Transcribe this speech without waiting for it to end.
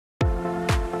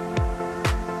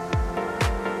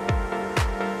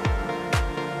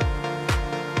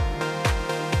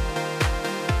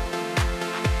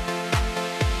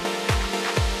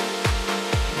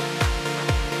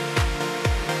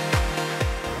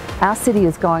Our city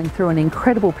is going through an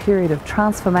incredible period of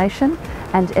transformation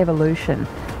and evolution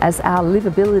as our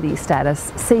livability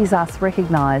status sees us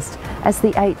recognised as the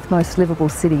 8th most livable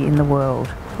city in the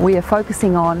world. We are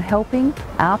focusing on helping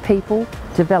our people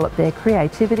develop their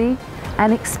creativity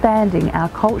and expanding our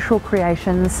cultural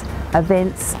creations,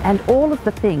 events and all of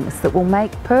the things that will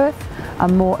make Perth a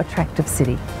more attractive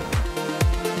city.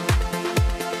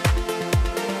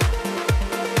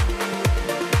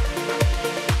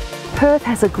 Perth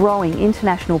has a growing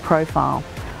international profile.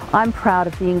 I'm proud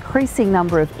of the increasing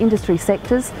number of industry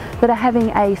sectors that are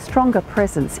having a stronger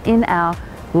presence in our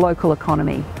local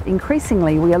economy.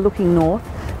 Increasingly, we are looking north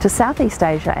to Southeast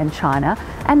Asia and China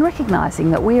and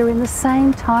recognising that we are in the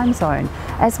same time zone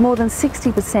as more than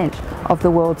 60% of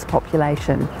the world's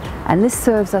population. And this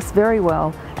serves us very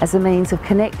well as a means of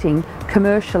connecting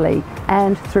commercially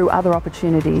and through other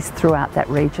opportunities throughout that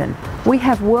region. We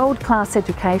have world-class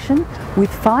education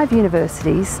with 5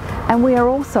 universities, and we are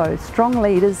also strong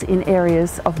leaders in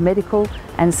areas of medical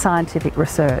and scientific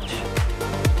research.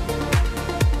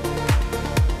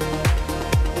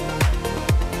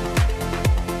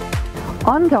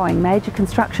 Ongoing major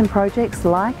construction projects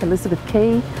like Elizabeth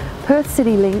Quay, Perth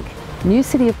City Link, New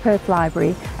City of Perth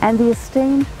Library and the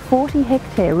esteemed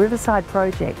 40-hectare Riverside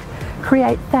project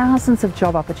create thousands of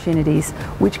job opportunities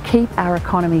which keep our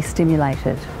economy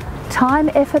stimulated. Time,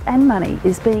 effort and money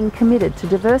is being committed to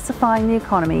diversifying the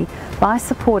economy by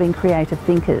supporting creative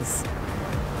thinkers.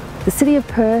 The City of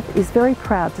Perth is very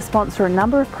proud to sponsor a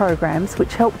number of programs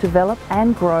which help develop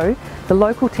and grow the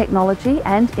local technology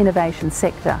and innovation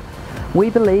sector. We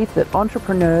believe that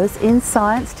entrepreneurs in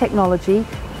science, technology,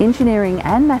 engineering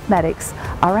and mathematics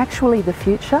are actually the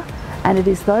future, and it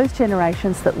is those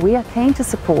generations that we are keen to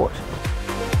support.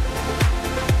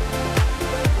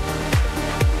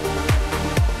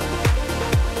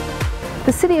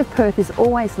 The City of Perth is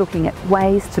always looking at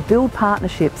ways to build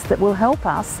partnerships that will help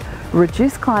us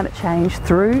reduce climate change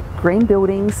through green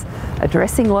buildings,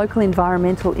 addressing local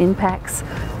environmental impacts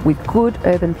with good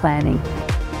urban planning.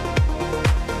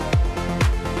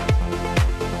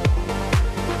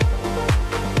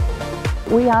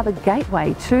 We are the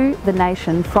gateway to the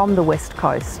nation from the West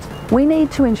Coast. We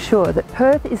need to ensure that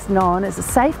Perth is known as a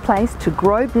safe place to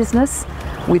grow business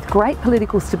with great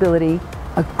political stability,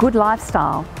 a good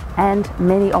lifestyle and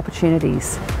many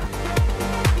opportunities.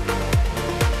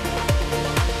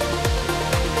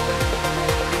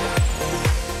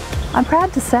 I'm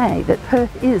proud to say that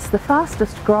Perth is the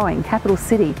fastest growing capital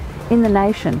city in the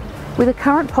nation with a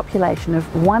current population of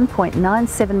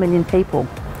 1.97 million people.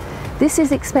 This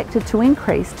is expected to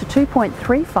increase to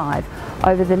 2.35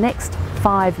 over the next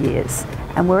 5 years,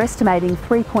 and we're estimating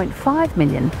 3.5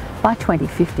 million by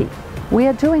 2050. We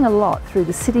are doing a lot through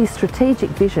the city's strategic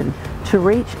vision to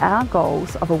reach our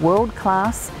goals of a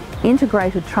world-class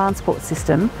integrated transport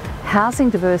system, housing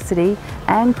diversity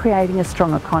and creating a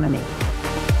strong economy.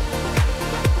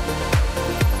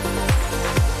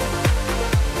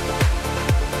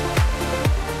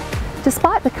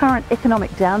 Despite the current economic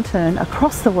downturn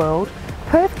across the world,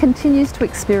 Perth continues to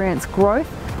experience growth,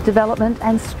 development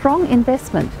and strong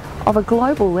investment of a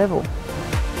global level.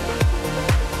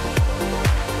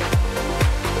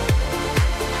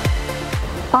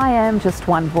 I am just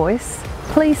one voice.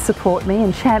 Please support me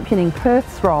in championing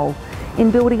Perth's role in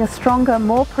building a stronger,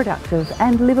 more productive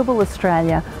and livable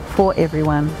Australia for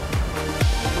everyone.